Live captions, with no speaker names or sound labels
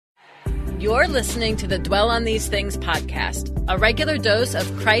You're listening to the Dwell on These Things podcast, a regular dose of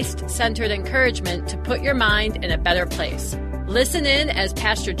Christ-centered encouragement to put your mind in a better place. Listen in as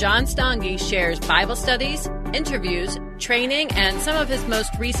Pastor John Stange shares Bible studies, interviews, training, and some of his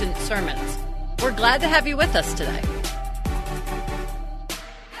most recent sermons. We're glad to have you with us today.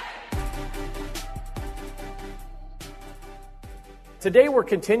 Today we're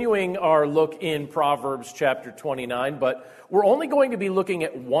continuing our look in Proverbs chapter 29, but we're only going to be looking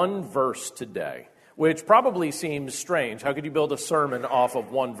at one verse today, which probably seems strange. How could you build a sermon off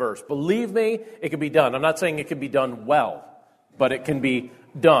of one verse? Believe me, it can be done. I'm not saying it can be done well, but it can be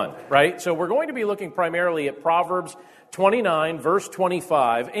done, right? So we're going to be looking primarily at Proverbs 29, verse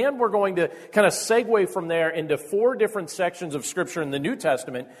 25, and we're going to kind of segue from there into four different sections of Scripture in the New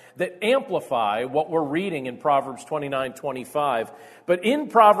Testament that amplify what we're reading in Proverbs 29, 25. But in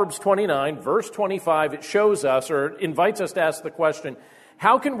Proverbs 29, verse 25, it shows us, or invites us to ask the question,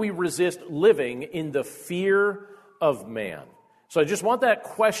 how can we resist living in the fear of man? So I just want that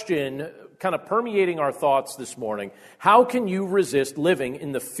question kind of permeating our thoughts this morning. How can you resist living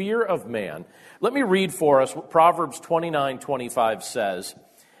in the fear of man? Let me read for us what Proverbs 29:25 says.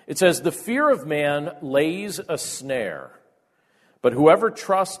 It says, "The fear of man lays a snare, but whoever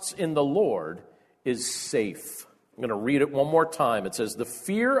trusts in the Lord is safe." I'm going to read it one more time. It says, "The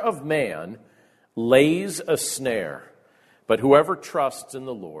fear of man lays a snare, but whoever trusts in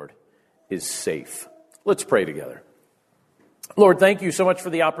the Lord is safe." Let's pray together. Lord, thank you so much for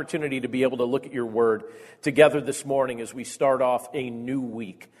the opportunity to be able to look at your word together this morning as we start off a new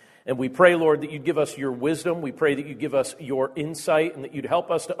week. And we pray, Lord, that you'd give us your wisdom. We pray that you'd give us your insight and that you'd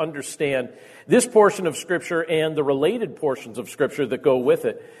help us to understand this portion of Scripture and the related portions of Scripture that go with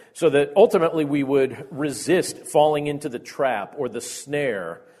it, so that ultimately we would resist falling into the trap or the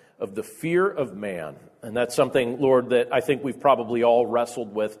snare of the fear of man. And that's something, Lord, that I think we've probably all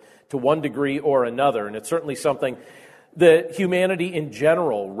wrestled with to one degree or another. And it's certainly something that humanity in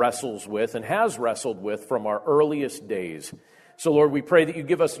general wrestles with and has wrestled with from our earliest days. So, Lord, we pray that you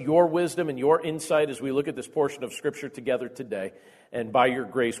give us your wisdom and your insight as we look at this portion of Scripture together today. And by your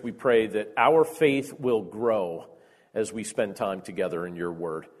grace, we pray that our faith will grow as we spend time together in your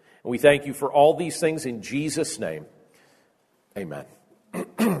word. And we thank you for all these things in Jesus' name. Amen.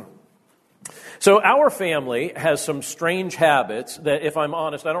 So our family has some strange habits that, if I'm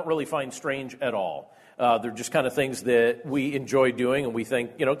honest, I don't really find strange at all. They're just kind of things that we enjoy doing and we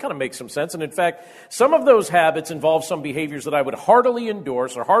think, kind of makes some sense. And in fact, some of those habits involve some behaviors that I would heartily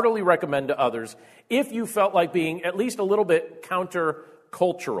endorse or heartily recommend to others if you felt like being at least a little bit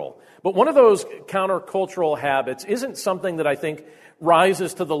countercultural. But one of those countercultural habits isn't something that I think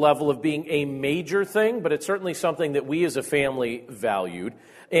rises to the level of being a major thing, but it's certainly something that we as a family valued.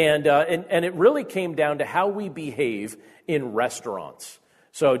 And it really came down to how we behave in restaurants.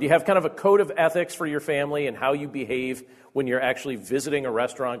 So do you have kind of a code of ethics for your family and how you behave when you're actually visiting a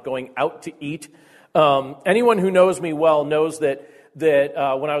restaurant, going out to eat? Anyone who knows me well knows that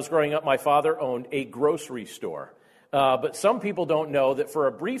when I was growing up, my father owned a grocery store. But some people don't know that for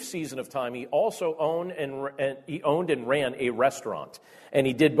a brief season of time, he also owned and ran a restaurant. And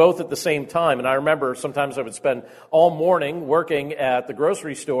he did both at the same time. And I remember sometimes I would spend all morning working at the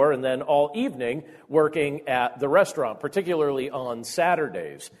grocery store and then all evening working at the restaurant, particularly on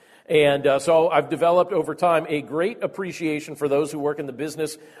Saturdays. And so I've developed over time a great appreciation for those who work in the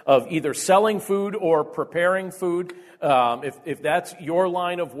business of either selling food or preparing food. If that's your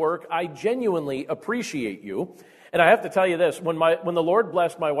line of work, I genuinely appreciate you. And I have to tell you this, when the Lord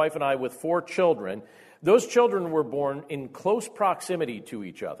blessed my wife and I with 4 children, those children were born in close proximity to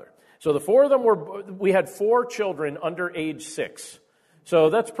each other. So the 4 of them we had 4 children under age 6.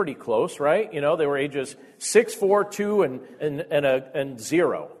 So that's pretty close, right? They were ages 6, 4, 2, and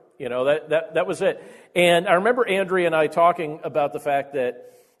 0. That was it. And I remember Andrea and I talking about the fact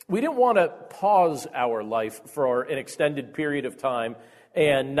that we didn't want to pause our life for an extended period of time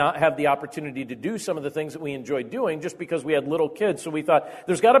and not have the opportunity to do some of the things that we enjoyed doing just because we had little kids. So we thought,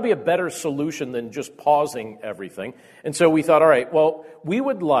 there's got to be a better solution than just pausing everything. And so we thought, all right, well, we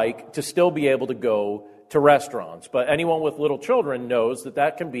would like to still be able to go to restaurants. But anyone with little children knows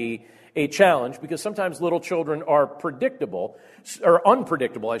that can be a challenge because sometimes little children are unpredictable,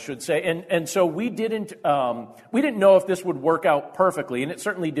 I should say. And so we didn't know if this would work out perfectly, and it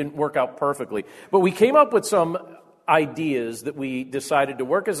certainly didn't work out perfectly. But we came up with some ideas that we decided to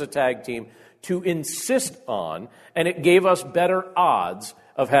work as a tag team to insist on, and it gave us better odds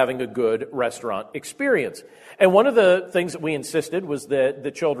of having a good restaurant experience. And one of the things that we insisted was that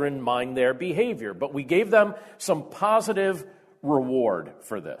the children mind their behavior, but we gave them some positive reward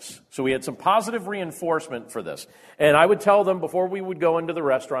for this. So we had some positive reinforcement for this. And I would tell them before we would go into the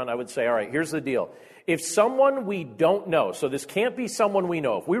restaurant, I would say, all right, here's the deal. If someone we don't know, so this can't be someone we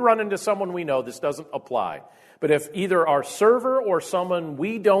know. If we run into someone we know, this doesn't apply. But if either our server or someone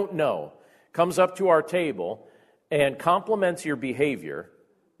we don't know comes up to our table and compliments your behavior,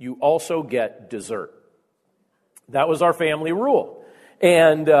 you also get dessert. That was our family rule.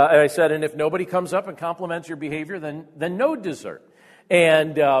 And I said, and if nobody comes up and compliments your behavior, then no dessert.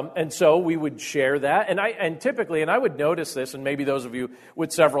 And so we would share that. And typically, and I would notice this, and maybe those of you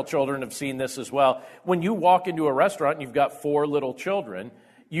with several children have seen this as well. When you walk into a restaurant and you've got 4 little children,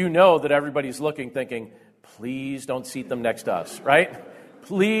 you know that everybody's looking, thinking, please don't seat them next to us, right?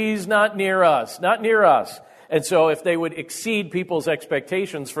 Please, not near us, not near us. And so if they would exceed people's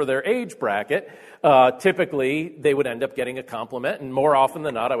expectations for their age bracket, typically they would end up getting a compliment, and more often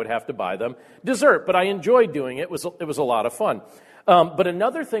than not, I would have to buy them dessert. But I enjoyed doing it. It was a lot of fun. But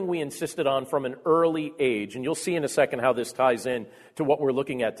another thing we insisted on from an early age, and you'll see in a second how this ties in to what we're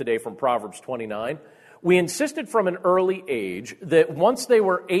looking at today from Proverbs 29, we insisted from an early age that once they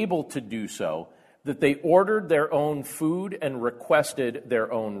were able to do so, that they ordered their own food and requested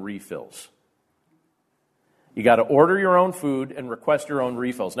their own refills. You got to order your own food and request your own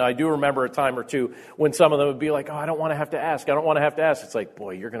refills. Now, I do remember a time or two when some of them would be like, oh, I don't want to have to ask. I don't want to have to ask. It's like,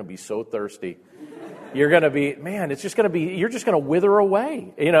 boy, you're going to be so thirsty. You're going to be, man, it's just going to be, you're just going to wither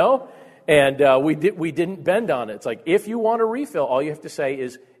away, you know? And we didn't bend on it. It's like, if you want a refill, all you have to say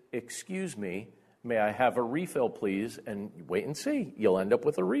is, excuse me, may I have a refill, please? And wait and see. You'll end up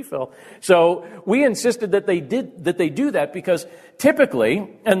with a refill. So we insisted that they do that because typically,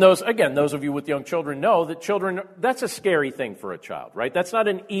 and those of you with young children know that children, that's a scary thing for a child, right? That's not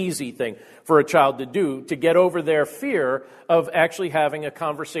an easy thing for a child to do, to get over their fear of actually having a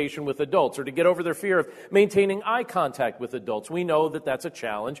conversation with adults or to get over their fear of maintaining eye contact with adults. We know that that's a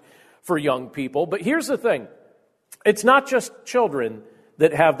challenge for young people. But here's the thing. It's not just children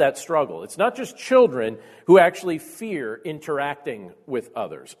that have that struggle. It's not just children who actually fear interacting with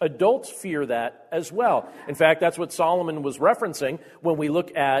others. Adults fear that as well. In fact, that's what Solomon was referencing when we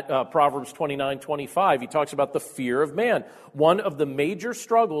look at Proverbs 29:25. He talks about the fear of man. One of the major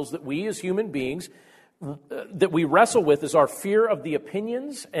struggles that we as human beings that we wrestle with is our fear of the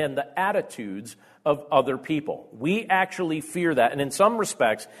opinions and the attitudes of other people. We actually fear that. And in some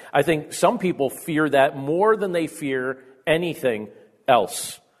respects, I think some people fear that more than they fear anything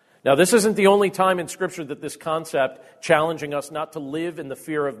else. Now, this isn't the only time in Scripture that this concept challenging us not to live in the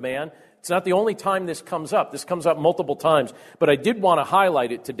fear of man, it's not the only time this comes up. This comes up multiple times, but I did want to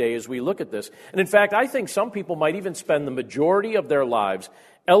highlight it today as we look at this. And in fact, I think some people might even spend the majority of their lives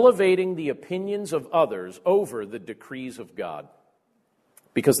elevating the opinions of others over the decrees of God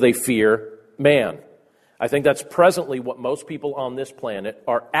because they fear man. I think that's presently what most people on this planet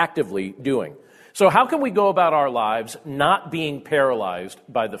are actively doing. So how can we go about our lives not being paralyzed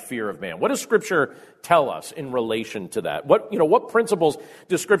by the fear of man? What does Scripture tell us in relation to that? What principles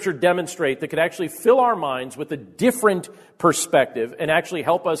does Scripture demonstrate that could actually fill our minds with a different perspective and actually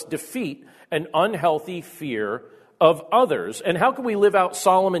help us defeat an unhealthy fear of others? And how can we live out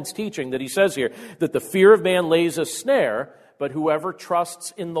Solomon's teaching that he says here, that the fear of man lays a snare, but whoever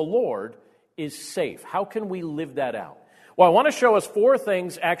trusts in the Lord is safe? How can we live that out? Well, I want to show us 4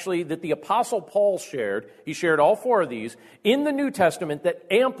 things, actually, that the Apostle Paul shared. He shared all 4 of these in the New Testament that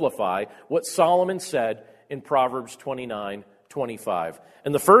amplify what Solomon said in Proverbs 29:25.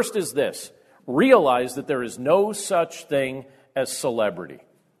 And the first is this: realize that there is no such thing as celebrity.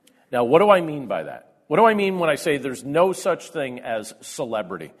 Now, what do I mean by that? What do I mean when I say there's no such thing as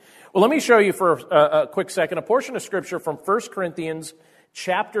celebrity? Well, let me show you for a quick second a portion of Scripture from 1 Corinthians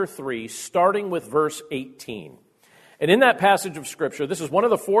chapter 3, starting with verse 18. And in that passage of Scripture, this is one of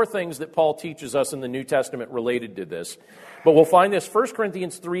the 4 things that Paul teaches us in the New Testament related to this. But we'll find this, 1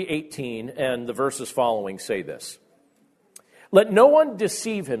 Corinthians 3:18, and the verses following say this: "Let no one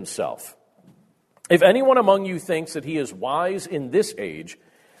deceive himself. If anyone among you thinks that he is wise in this age,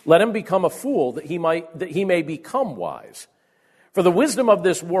 let him become a fool that he may become wise. For the wisdom of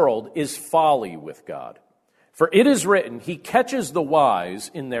this world is folly with God. For it is written, He catches the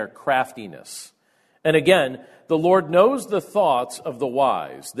wise in their craftiness. And again, the Lord knows the thoughts of the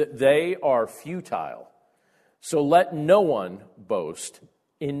wise, that they are futile. So let no one boast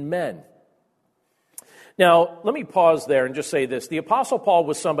in men." Now, let me pause there and just say this. The Apostle Paul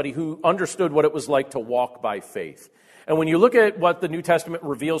was somebody who understood what it was like to walk by faith. And when you look at what the New Testament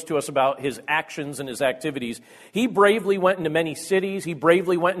reveals to us about his actions and his activities, he bravely went into many cities, he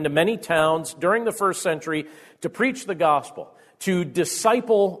bravely went into many towns during the first century to preach the gospel, to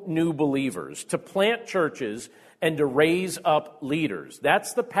disciple new believers, to plant churches and to raise up leaders.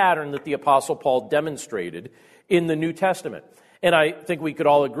 That's the pattern that the Apostle Paul demonstrated in the New Testament. And I think we could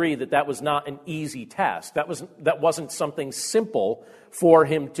all agree that that was not an easy task. That wasn't something simple for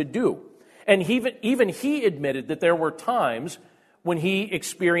him to do. And even he admitted that there were times when he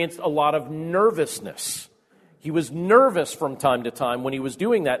experienced a lot of nervousness. He was nervous from time to time when he was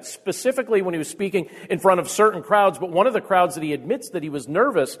doing that, specifically when he was speaking in front of certain crowds. But one of the crowds that he admits that he was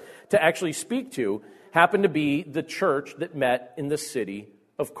nervous to actually speak to happened to be the church that met in the city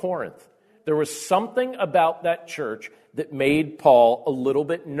of Corinth. There was something about that church that made Paul a little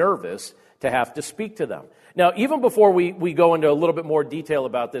bit nervous to have to speak to them. Now, even before we go into a little bit more detail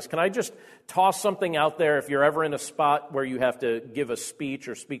about this, can I just toss something out there? If you're ever in a spot where you have to give a speech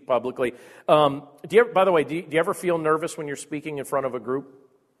or speak publicly, by the way, do you ever feel nervous when you're speaking in front of a group?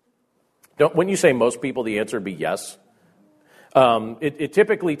 When you say most people, the answer would be yes. It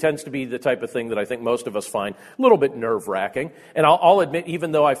typically tends to be the type of thing that I think most of us find a little bit nerve-wracking. And I'll admit,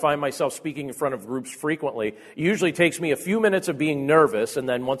 even though I find myself speaking in front of groups frequently, it usually takes me a few minutes of being nervous, and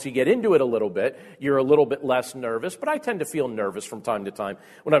then once you get into it a little bit, you're a little bit less nervous. But I tend to feel nervous from time to time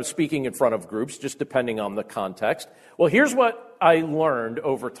when I'm speaking in front of groups, just depending on the context. Well, here's what I learned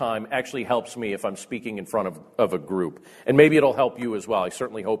over time actually helps me if I'm speaking in front of a group. And maybe it'll help you as well. I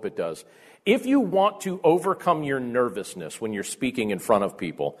certainly hope it does. If you want to overcome your nervousness when you're speaking in front of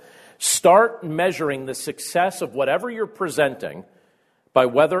people, start measuring the success of whatever you're presenting by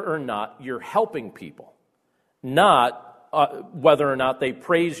whether or not you're helping people, not whether or not they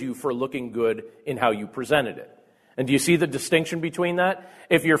praise you for looking good in how you presented it. And do you see the distinction between that?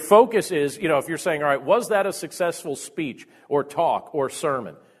 If your focus is, if you're saying, all right, was that a successful speech or talk or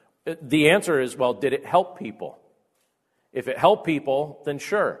sermon? The answer is, well, did it help people? If it helped people, then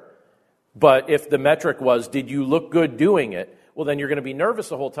sure. But if the metric was, did you look good doing it? Well, then you're going to be nervous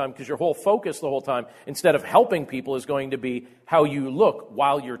the whole time because your whole focus the whole time, instead of helping people, is going to be how you look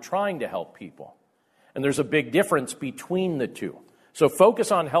while you're trying to help people. And there's a big difference between the two. So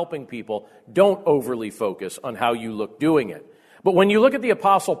focus on helping people. Don't overly focus on how you look doing it. But when you look at the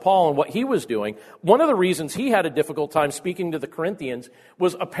Apostle Paul and what he was doing, one of the reasons he had a difficult time speaking to the Corinthians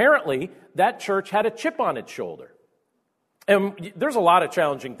was apparently that church had a chip on its shoulder. And there's a lot of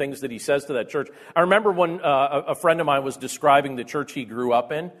challenging things that he says to that church. I remember when a friend of mine was describing the church he grew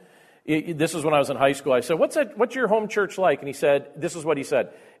up in. This is when I was in high school. I said, what's your home church like? And he said, this is what he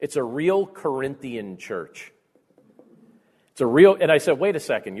said, it's a real Corinthian church. And I said, wait a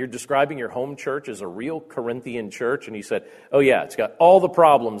second, you're describing your home church as a real Corinthian church? And he said, oh yeah, it's got all the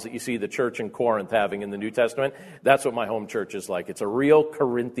problems that you see the church in Corinth having in the New Testament. That's what my home church is like. It's a real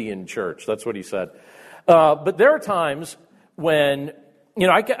Corinthian church. That's what he said. But there are times when,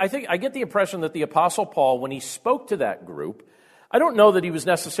 I get the impression that the Apostle Paul, when he spoke to that group, I don't know that he was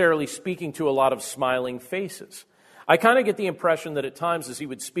necessarily speaking to a lot of smiling faces. I kind of get the impression that at times as he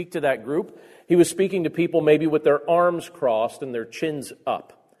would speak to that group, he was speaking to people maybe with their arms crossed and their chins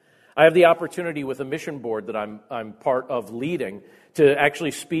up. I have the opportunity with a mission board that I'm part of leading to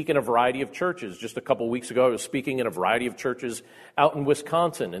actually speak in a variety of churches. Just a couple weeks ago, I was speaking in a variety of churches out in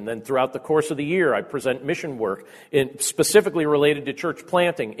Wisconsin. And then throughout the course of the year, I present mission work specifically related to church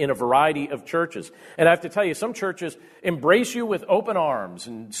planting in a variety of churches. And I have to tell you, some churches embrace you with open arms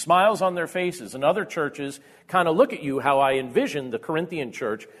and smiles on their faces. And other churches kind of look at you how I envision the Corinthian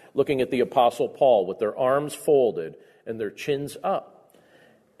church looking at the Apostle Paul with their arms folded and their chins up.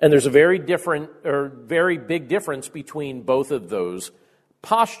 And there's a very big difference between both of those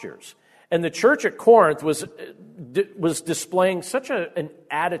postures. And the church at Corinth was displaying such an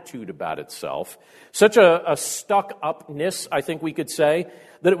attitude about itself, such a stuck-upness, I think we could say,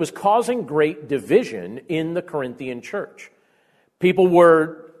 that it was causing great division in the Corinthian church. People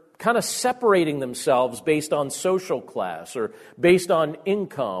were kind of separating themselves based on social class or based on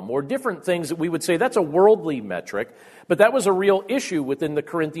income or different things that we would say that's a worldly metric, but that was a real issue within the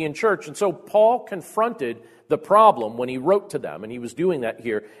Corinthian church. And so Paul confronted the problem when he wrote to them, and he was doing that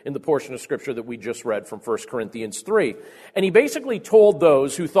here in the portion of Scripture that we just read from 1 Corinthians 3. And he basically told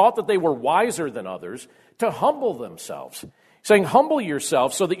those who thought that they were wiser than others to humble themselves, saying, humble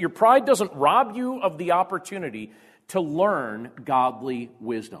yourself so that your pride doesn't rob you of the opportunity to learn godly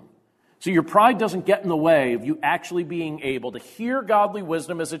wisdom. So your pride doesn't get in the way of you actually being able to hear godly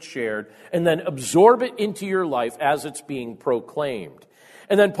wisdom as it's shared and then absorb it into your life as it's being proclaimed.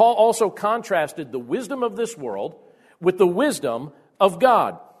 And then Paul also contrasted the wisdom of this world with the wisdom of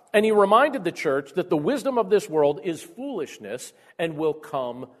God. And he reminded the church that the wisdom of this world is foolishness and will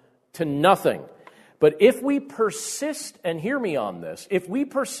come to nothing. But if we persist, and hear me on this, if we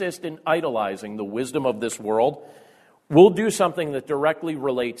persist in idolizing the wisdom of this world, we'll do something that directly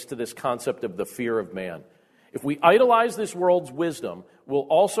relates to this concept of the fear of man. If we idolize this world's wisdom, we'll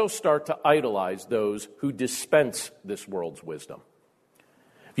also start to idolize those who dispense this world's wisdom.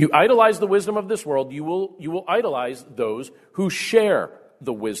 If you idolize the wisdom of this world, you will idolize those who share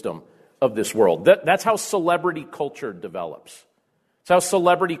the wisdom of this world. That's how celebrity culture develops. It's how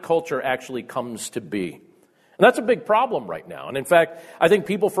celebrity culture actually comes to be. And that's a big problem right now. And in fact, I think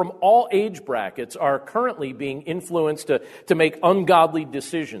people from all age brackets are currently being influenced to make ungodly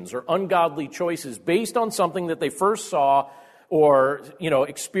decisions or ungodly choices based on something that they first saw or,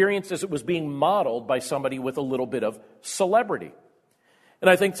 experienced as it was being modeled by somebody with a little bit of celebrity. And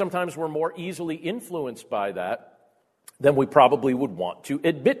I think sometimes we're more easily influenced by that than we probably would want to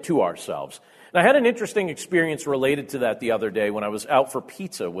admit to ourselves. And I had an interesting experience related to that the other day when I was out for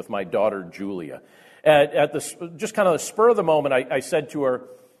pizza with my daughter, Julia. At the just kind of the spur of the moment, I said to her,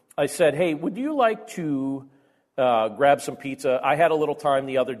 hey, would you like to grab some pizza? I had a little time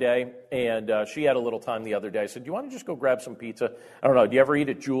the other day, and she had a little time the other day. I said, do you want to just go grab some pizza? I don't know, do you ever eat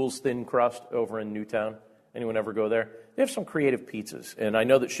at Jules Thin Crust over in Newtown? Anyone ever go there? They have some creative pizzas, and I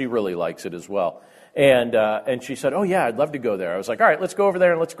know that she really likes it as well. And she said, oh, yeah, I'd love to go there. I was like, all right, let's go over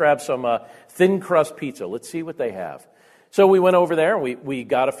there and let's grab some thin crust pizza. Let's see what they have. So we went over there, and we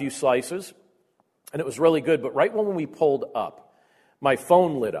got a few slices, and it was really good. But right when we pulled up, my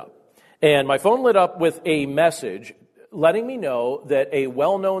phone lit up. And my phone lit up with a message letting me know that a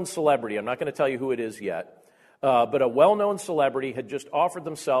well-known celebrity, I'm not going to tell you who it is yet, but a well-known celebrity had just offered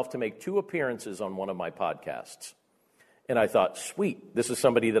themselves to make 2 appearances on one of my podcasts. And I thought, sweet, this is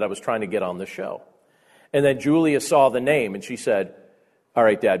somebody that I was trying to get on the show. And then Julia saw the name, and she said, all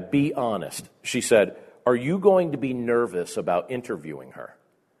right, Dad, be honest. She said, are you going to be nervous about interviewing her?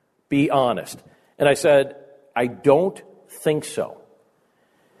 Be honest. And I said, I don't think so.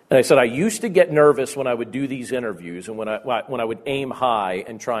 And I said, I used to get nervous when I would do these interviews and when I would aim high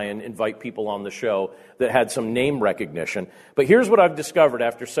and try and invite people on the show that had some name recognition. But here's what I've discovered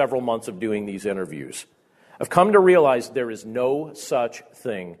after several months of doing these interviews. I've come to realize there is no such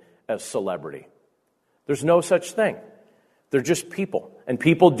thing as celebrity. There's no such thing. They're just people. And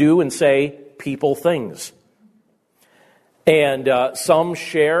people do and say people things. And some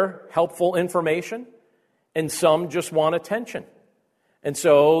share helpful information, and some just want attention. And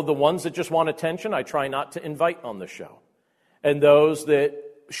so the ones that just want attention, I try not to invite on the show. And those that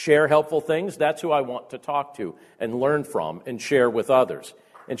share helpful things, that's who I want to talk to and learn from and share with others.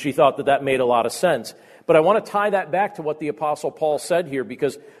 And she thought that that made a lot of sense. But I want to tie that back to what the Apostle Paul said here,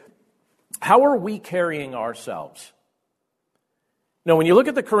 because how are we carrying ourselves? Now, when you look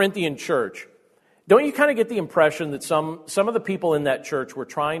at the Corinthian church, don't you kind of get the impression that some of the people in that church were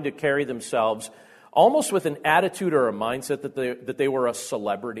trying to carry themselves almost with an attitude or a mindset that they were a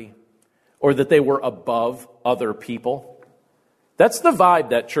celebrity or that they were above other people? That's the vibe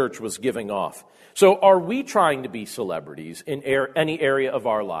that church was giving off. So are we trying to be celebrities in any area of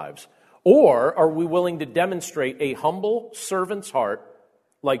our lives? Or are we willing to demonstrate a humble servant's heart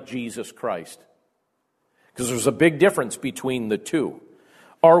like Jesus Christ? Because there's a big difference between the two.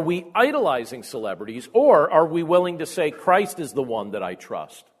 Are we idolizing celebrities, or are we willing to say Christ is the one that I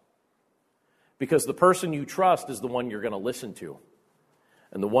trust? Because the person you trust is the one you're going to listen to.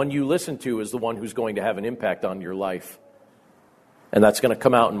 And the one you listen to is the one who's going to have an impact on your life. And that's going to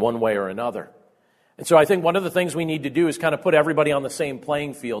come out in one way or another. And so I think one of the things we need to do is kind of put everybody on the same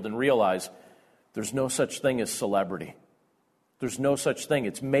playing field and realize there's no such thing as celebrity. There's no such thing.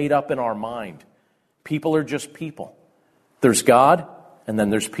 It's made up in our mind. People are just people. There's God, and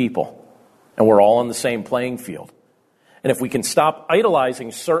then there's people. And we're all on the same playing field. And if we can stop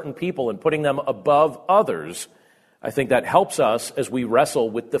idolizing certain people and putting them above others, I think that helps us as we wrestle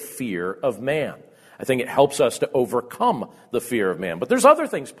with the fear of man. I think it helps us to overcome the fear of man. But there's other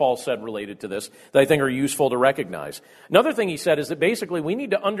things Paul said related to this that I think are useful to recognize. Another thing he said is that basically we need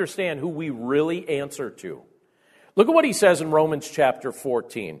to understand who we really answer to. Look at what he says in Romans chapter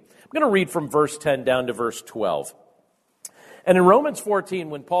 14. I'm going to read from verse 10 down to verse 12. And in Romans 14,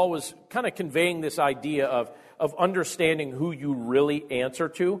 when Paul was kind of conveying this idea of understanding who you really answer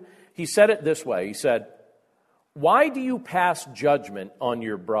to, he said it this way. He said, why do you pass judgment on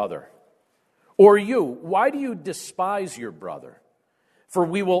your brother? Or you, why do you despise your brother? For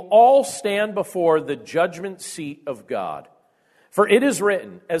we will all stand before the judgment seat of God. For it is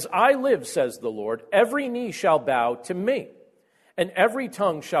written, as I live, says the Lord, every knee shall bow to me, and every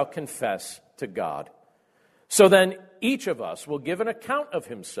tongue shall confess to God. So then each of us will give an account of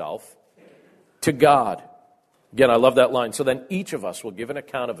himself to God. Again, I love that line. So then each of us will give an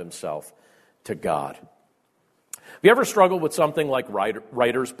account of himself to God. Have you ever struggled with something like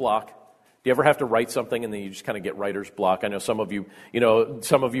writer's block? Do you ever have to write something and then you just kind of get writer's block? I know some of you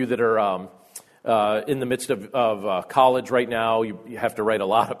that are in the midst of college right now. You have to write a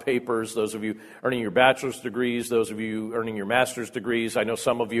lot of papers. Those of you earning your bachelor's degrees, those of you earning your master's degrees. I know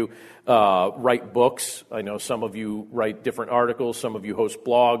some of you write books. I know some of you write different articles. Some of you host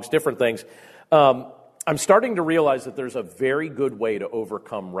blogs, different things. I'm starting to realize that there's a very good way to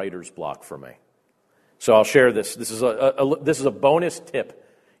overcome writer's block for me. So I'll share this. This is a bonus tip.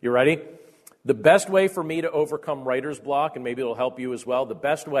 You ready? The best way for me to overcome writer's block, and maybe it'll help you as well, the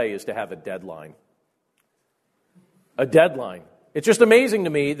best way is to have a deadline. A deadline. It's just amazing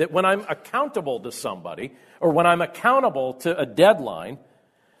to me that when I'm accountable to somebody, or when I'm accountable to a deadline,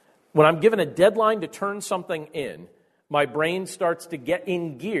 when I'm given a deadline to turn something in, my brain starts to get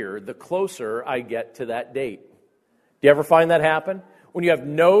in gear the closer I get to that date. Do you ever find that happen? When you have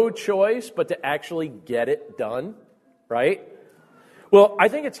no choice but to actually get it done, right? Well, I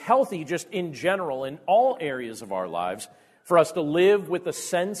think it's healthy just in general, in all areas of our lives, for us to live with a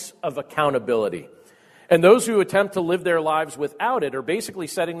sense of accountability. And those who attempt to live their lives without it are basically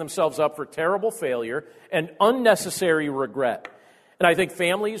setting themselves up for terrible failure and unnecessary regret. And I think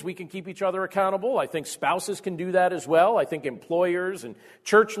families, we can keep each other accountable. I think spouses can do that as well. I think employers and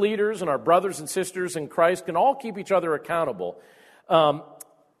church leaders and our brothers and sisters in Christ can all keep each other accountable.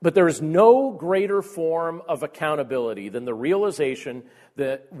 But there is no greater form of accountability than the realization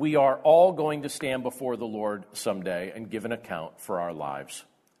that we are all going to stand before the Lord someday and give an account for our lives.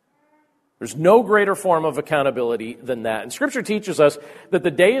 There's no greater form of accountability than that. And Scripture teaches us that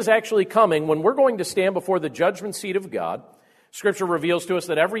the day is actually coming when we're going to stand before the judgment seat of God. Scripture reveals to us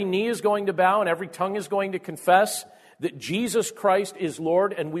that every knee is going to bow and every tongue is going to confess that Jesus Christ is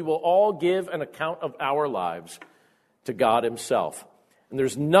Lord, and we will all give an account of our lives to God Himself. And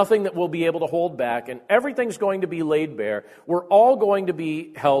there's nothing that we'll be able to hold back, and everything's going to be laid bare. We're all going to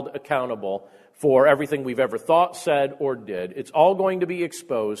be held accountable for everything we've ever thought, said, or did. It's all going to be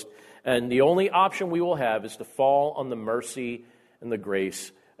exposed, and the only option we will have is to fall on the mercy and the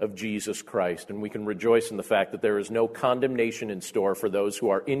grace of Jesus Christ. And we can rejoice in the fact that there is no condemnation in store for those who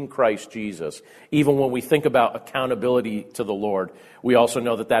are in Christ Jesus. Even when we think about accountability to the Lord, we also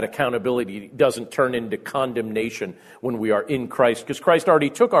know that that accountability doesn't turn into condemnation when we are in Christ, because Christ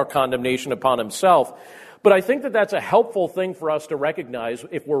already took our condemnation upon Himself. But I think that that's a helpful thing for us to recognize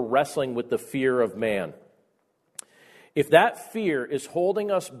if we're wrestling with the fear of man. If that fear is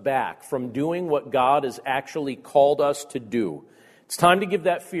holding us back from doing what God has actually called us to do, it's time to give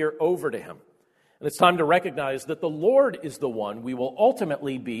that fear over to Him. And it's time to recognize that the Lord is the one we will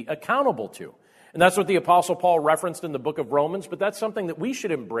ultimately be accountable to. And that's what the Apostle Paul referenced in the book of Romans, but that's something that we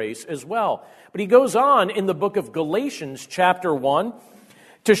should embrace as well. But he goes on in the book of Galatians, chapter 1,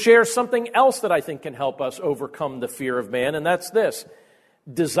 to share something else that I think can help us overcome the fear of man, and that's this: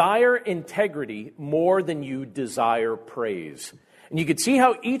 desire integrity more than you desire praise. And you can see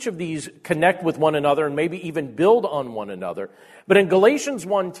how each of these connect with one another and maybe even build on one another. But in Galatians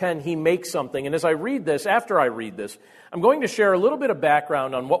 1:10, he makes something. And as I read this, after I read this, I'm going to share a little bit of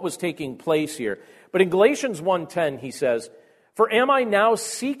background on what was taking place here. But in Galatians 1:10, he says, "For am I now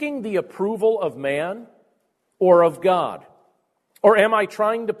seeking the approval of man or of God? Or am I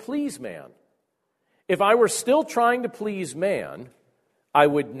trying to please man? If I were still trying to please man, I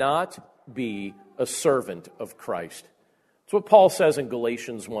would not be a servant of Christ." That's what Paul says in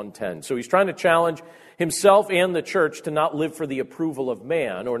Galatians 1:10. So he's trying to challenge himself and the church to not live for the approval of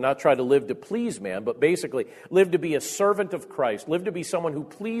man, or not try to live to please man, but basically live to be a servant of Christ, live to be someone who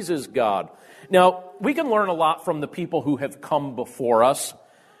pleases God. Now, we can learn a lot from the people who have come before us.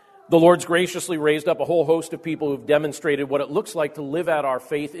 The Lord's graciously raised up a whole host of people who've demonstrated what it looks like to live out our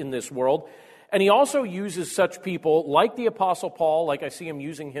faith in this world. And he also uses such people like the Apostle Paul, like I see him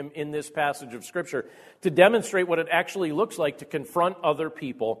using him in this passage of Scripture, to demonstrate what it actually looks like to confront other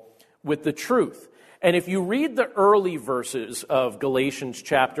people with the truth. And if you read the early verses of Galatians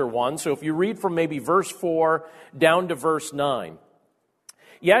chapter 1, so if you read from maybe verse 4 down to verse 9,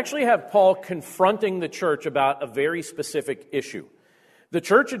 you actually have Paul confronting the church about a very specific issue. The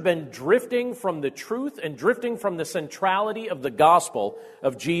church had been drifting from the truth and drifting from the centrality of the gospel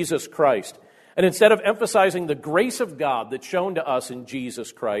of Jesus Christ. And instead of emphasizing the grace of God that's shown to us in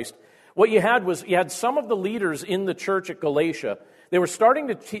Jesus Christ, what you had was you had some of the leaders in the church at Galatia. They were starting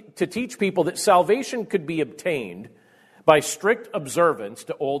to teach people that salvation could be obtained by strict observance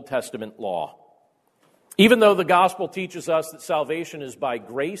to Old Testament law. Even though the gospel teaches us that salvation is by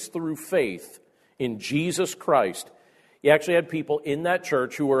grace through faith in Jesus Christ, you actually had people in that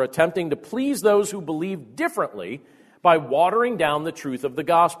church who were attempting to please those who believed differently by watering down the truth of the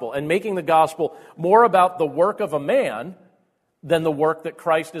gospel and making the gospel more about the work of a man than the work that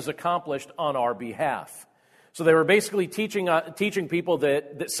Christ has accomplished on our behalf. So they were basically teaching people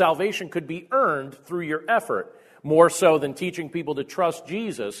that salvation could be earned through your effort, more so than teaching people to trust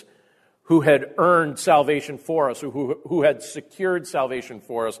Jesus, who had earned salvation for us, who had secured salvation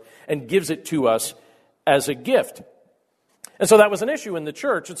for us and gives it to us as a gift. And so that was an issue in the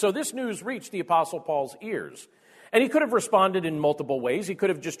church. And so this news reached the Apostle Paul's ears. And he could have responded in multiple ways. He could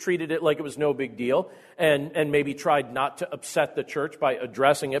have just treated it like it was no big deal and maybe tried not to upset the church by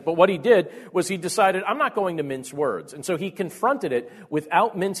addressing it. But what he did was he decided, I'm not going to mince words. And so he confronted it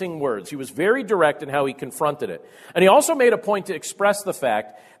without mincing words. He was very direct in how he confronted it. And he also made a point to express the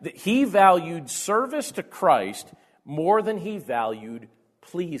fact that he valued service to Christ more than he valued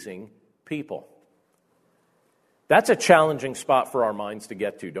pleasing people. That's a challenging spot for our minds to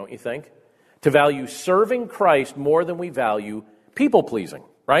get to, don't you think? To value serving Christ more than we value people-pleasing,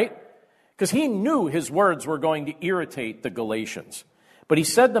 right? Because he knew his words were going to irritate the Galatians. But he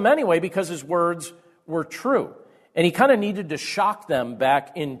said them anyway because his words were true. And he kind of needed to shock them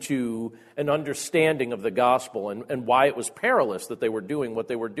back into an understanding of the gospel and why it was perilous that they were doing what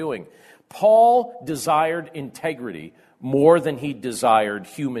they were doing. Paul desired integrity more than he desired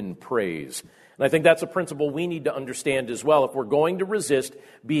human praise. And I think that's a principle we need to understand as well if we're going to resist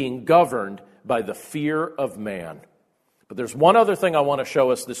being governed by the fear of man. But there's one other thing I want to show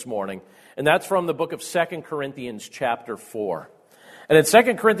us this morning, and that's from the book of 2 Corinthians chapter 4. And in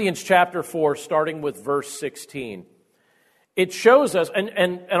 2 Corinthians chapter 4, starting with verse 16, it shows us,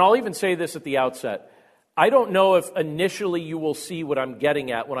 and I'll even say this at the outset, I don't know if initially you will see what I'm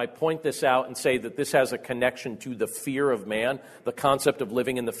getting at when I point this out and say that this has a connection to the fear of man, the concept of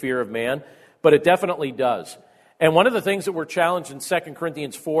living in the fear of man, but it definitely does. And one of the things that we're challenged in 2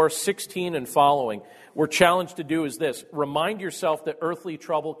 Corinthians 4, 16 and following, we're challenged to do is this: remind yourself that earthly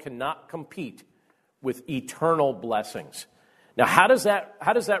trouble cannot compete with eternal blessings. Now, how does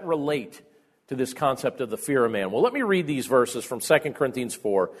that relate to this concept of the fear of man? Well, let me read these verses from 2 Corinthians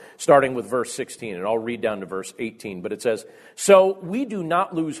 4, starting with verse 16, and I'll read down to verse 18. But it says, "So we do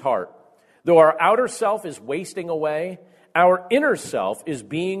not lose heart. Though our outer self is wasting away, our inner self is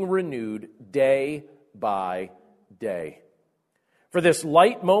being renewed day by day. For this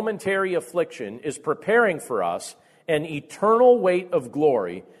light momentary affliction is preparing for us an eternal weight of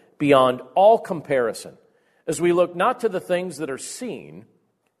glory beyond all comparison, as we look not to the things that are seen,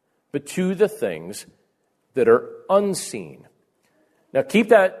 but to the things that are unseen." Now keep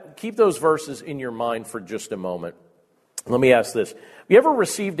those verses in your mind for just a moment. Let me ask this. Have you ever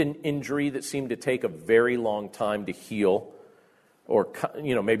received an injury that seemed to take a very long time to heal? Or,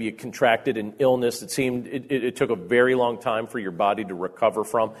 maybe you contracted an illness that seemed it took a very long time for your body to recover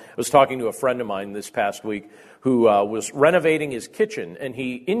from. I was talking to a friend of mine this past week who was renovating his kitchen, and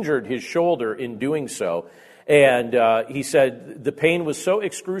he injured his shoulder in doing so. And he said the pain was so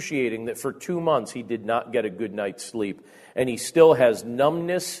excruciating that for 2 months he did not get a good night's sleep. And he still has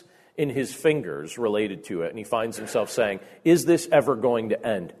numbness in his fingers related to it. And he finds himself saying, is this ever going to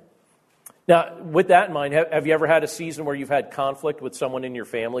end? Now, with that in mind, have you ever had a season where you've had conflict with someone in your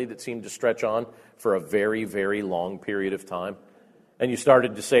family that seemed to stretch on for a very, very long period of time? And you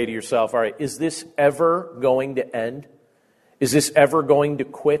started to say to yourself, all right, is this ever going to end? Is this ever going to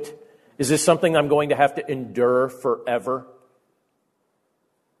quit? Is this something I'm going to have to endure forever?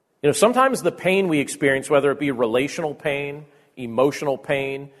 Sometimes the pain we experience, whether it be relational pain, emotional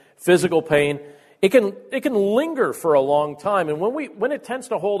pain, physical pain, it can linger for a long time. And when it tends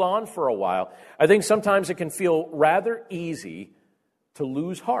to hold on for a while, I think sometimes it can feel rather easy to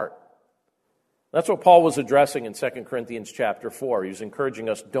lose heart. That's what Paul was addressing in 2 Corinthians chapter 4. He was encouraging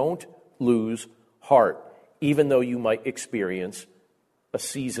us, don't lose heart, even though you might experience a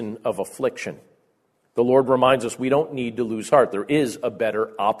season of affliction. The Lord reminds us we don't need to lose heart. There is a better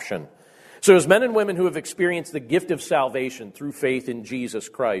option. So as men and women who have experienced the gift of salvation through faith in Jesus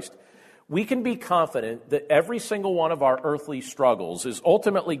Christ, we can be confident that every single one of our earthly struggles is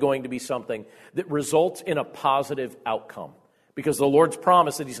ultimately going to be something that results in a positive outcome, because the Lord's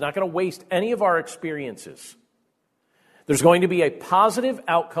promised that He's not going to waste any of our experiences. There's going to be a positive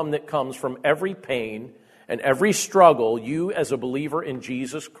outcome that comes from every pain and every struggle you as a believer in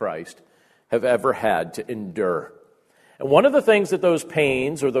Jesus Christ have ever had to endure. And one of the things that those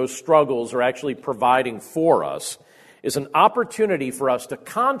pains or those struggles are actually providing for us is an opportunity for us to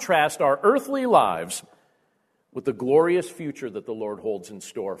contrast our earthly lives with the glorious future that the Lord holds in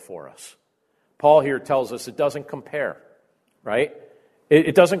store for us. Paul here tells us it doesn't compare, right?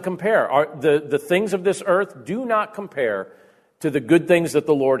 It doesn't compare. The things of this earth do not compare to the good things that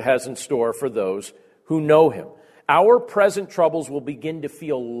the Lord has in store for those who know Him. Our present troubles will begin to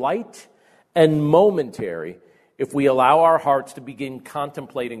feel light and momentary if we allow our hearts to begin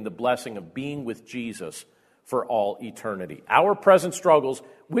contemplating the blessing of being with Jesus for all eternity. Our present struggles,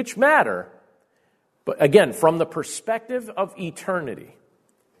 which matter, but again, from the perspective of eternity,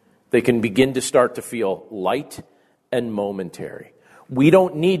 they can begin to start to feel light and momentary. We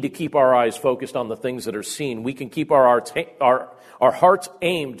don't need to keep our eyes focused on the things that are seen. We can keep our hearts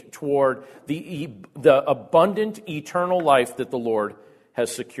aimed toward the abundant eternal life that the Lord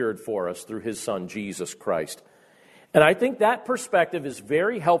has secured for us through his Son, Jesus Christ. And I think that perspective is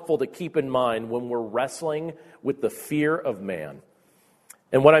very helpful to keep in mind when we're wrestling with the fear of man.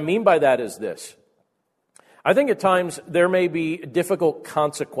 And what I mean by that is this. I think at times there may be difficult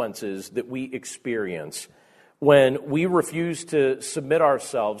consequences that we experience when we refuse to submit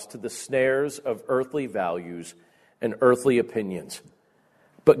ourselves to the snares of earthly values and earthly opinions.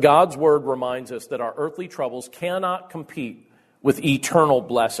 But God's word reminds us that our earthly troubles cannot compete with eternal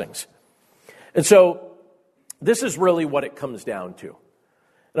blessings. And so this is really what it comes down to.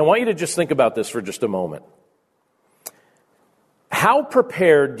 And I want you to just think about this for just a moment. How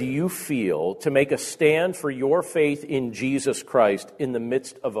prepared do you feel to make a stand for your faith in Jesus Christ in the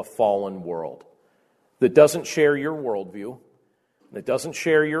midst of a fallen world that doesn't share your worldview, that doesn't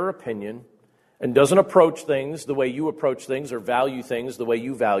share your opinion, and doesn't approach things the way you approach things or value things the way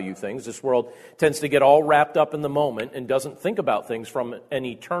you value things? This world tends to get all wrapped up in the moment and doesn't think about things from an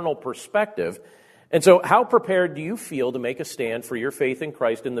eternal perspective. And so how prepared do you feel to make a stand for your faith in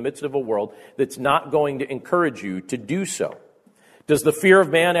Christ in the midst of a world that's not going to encourage you to do so? Does the fear of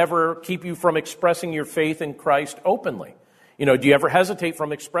man ever keep you from expressing your faith in Christ openly? Do you ever hesitate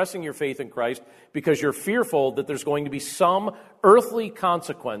from expressing your faith in Christ because you're fearful that there's going to be some earthly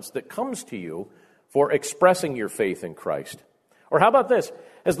consequence that comes to you for expressing your faith in Christ? Or how about this?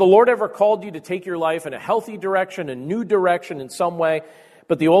 Has the Lord ever called you to take your life in a healthy direction, a new direction in some way,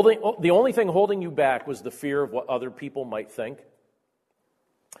 but the only thing holding you back was the fear of what other people might think?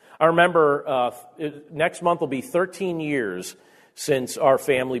 I remember next month will be 13 years since our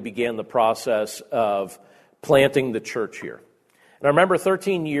family began the process of planting the church here. And I remember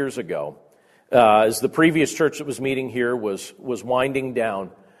 13 years ago, as the previous church that was meeting here was winding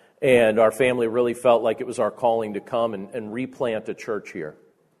down, and our family really felt like it was our calling to come and replant a church here.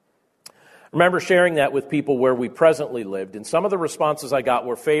 I remember sharing that with people where we presently lived, and some of the responses I got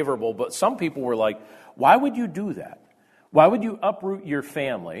were favorable, but some people were like, why would you do that? Why would you uproot your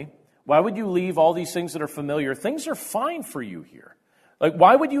family? Why would you leave all these things that are familiar? Things are fine for you here. Like,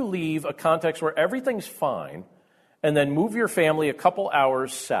 why would you leave a context where everything's fine and then move your family a couple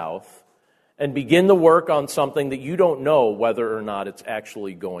hours south and begin to work on something that you don't know whether or not it's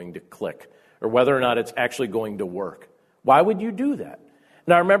actually going to click or whether or not it's actually going to work? Why would you do that?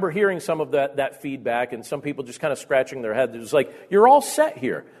 And I remember hearing some of that feedback and some people just kind of scratching their heads. It was like, you're all set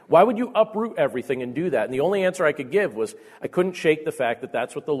here. Why would you uproot everything and do that? And the only answer I could give was I couldn't shake the fact that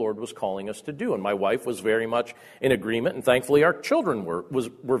that's what the Lord was calling us to do. And my wife was very much in agreement, and thankfully our children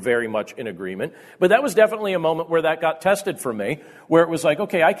were very much in agreement. But that was definitely a moment where that got tested for me, where it was like,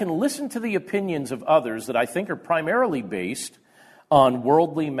 okay, I can listen to the opinions of others that I think are primarily based on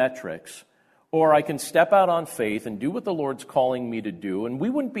worldly metrics, or I can step out on faith and do what the Lord's calling me to do. And we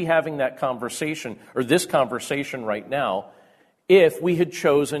wouldn't be having that conversation or this conversation right now if we had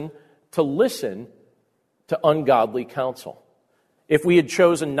chosen to listen to ungodly counsel. If we had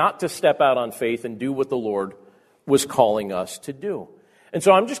chosen not to step out on faith and do what the Lord was calling us to do. And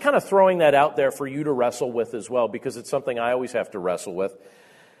so I'm just kind of throwing that out there for you to wrestle with as well, because it's something I always have to wrestle with.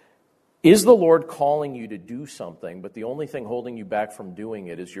 Is the Lord calling you to do something, but the only thing holding you back from doing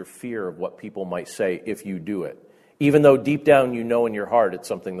it is your fear of what people might say if you do it, even though deep down you know in your heart it's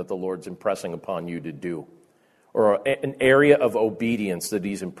something that the Lord's impressing upon you to do, or an area of obedience that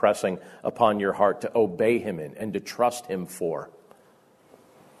he's impressing upon your heart to obey him in and to trust him for?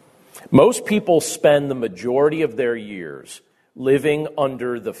 Most people spend the majority of their years living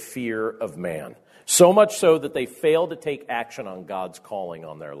under the fear of man, so much so that they fail to take action on God's calling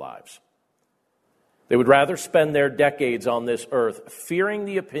on their lives. They would rather spend their decades on this earth fearing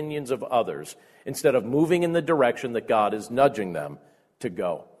the opinions of others instead of moving in the direction that God is nudging them to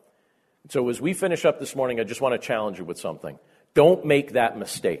go. So as we finish up this morning, I just want to challenge you with something. Don't make that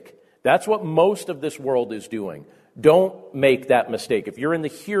mistake. That's what most of this world is doing. Don't make that mistake. If you're in the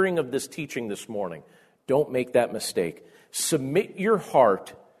hearing of this teaching this morning, don't make that mistake. Submit your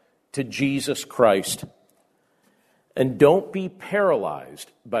heart to Jesus Christ, and don't be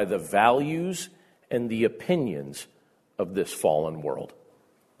paralyzed by the values and the opinions of this fallen world.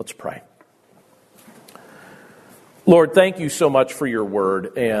 Let's pray. Lord, thank you so much for your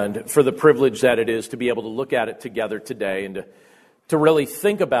word and for the privilege that it is to be able to look at it together today and to really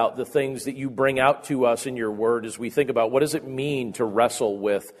think about the things that you bring out to us in your word as we think about what does it mean to wrestle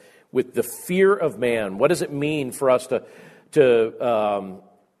with with the fear of man. What does it mean for us to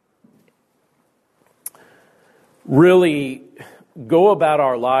really go about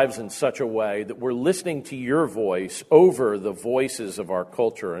our lives in such a way that we're listening to your voice over the voices of our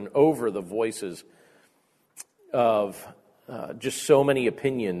culture and over the voices of just so many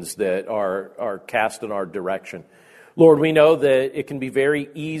opinions that are cast in our direction. Lord, we know that it can be very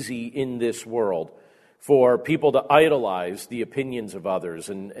easy in this world for people to idolize the opinions of others,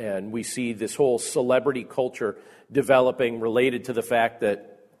 and we see this whole celebrity culture developing related to the fact that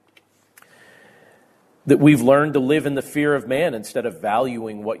we've learned to live in the fear of man instead of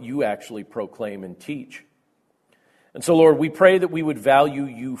valuing what you actually proclaim and teach. And so, Lord, we pray that we would value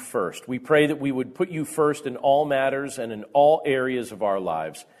you first. We pray that we would put you first in all matters and in all areas of our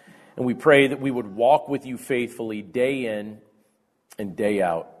lives. And we pray that we would walk with you faithfully day in and day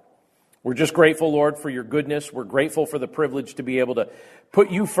out. We're just grateful, Lord, for your goodness. We're grateful for the privilege to be able to put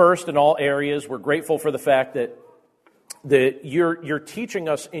you first in all areas. We're grateful for the fact that you're teaching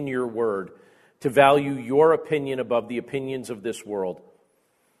us in your word to value your opinion above the opinions of this world.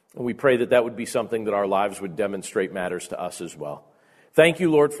 And we pray that would be something that our lives would demonstrate matters to us as well. Thank you,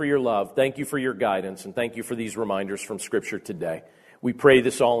 Lord, for your love. Thank you for your guidance. And thank you for these reminders from Scripture today. We pray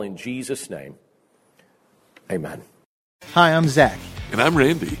this all in Jesus' name. Amen. Hi, I'm Zach. And I'm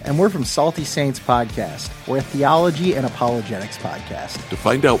Randy. And we're from Salty Saints Podcast. We're a theology and apologetics podcast. To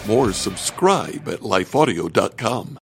find out more, subscribe at lifeaudio.com.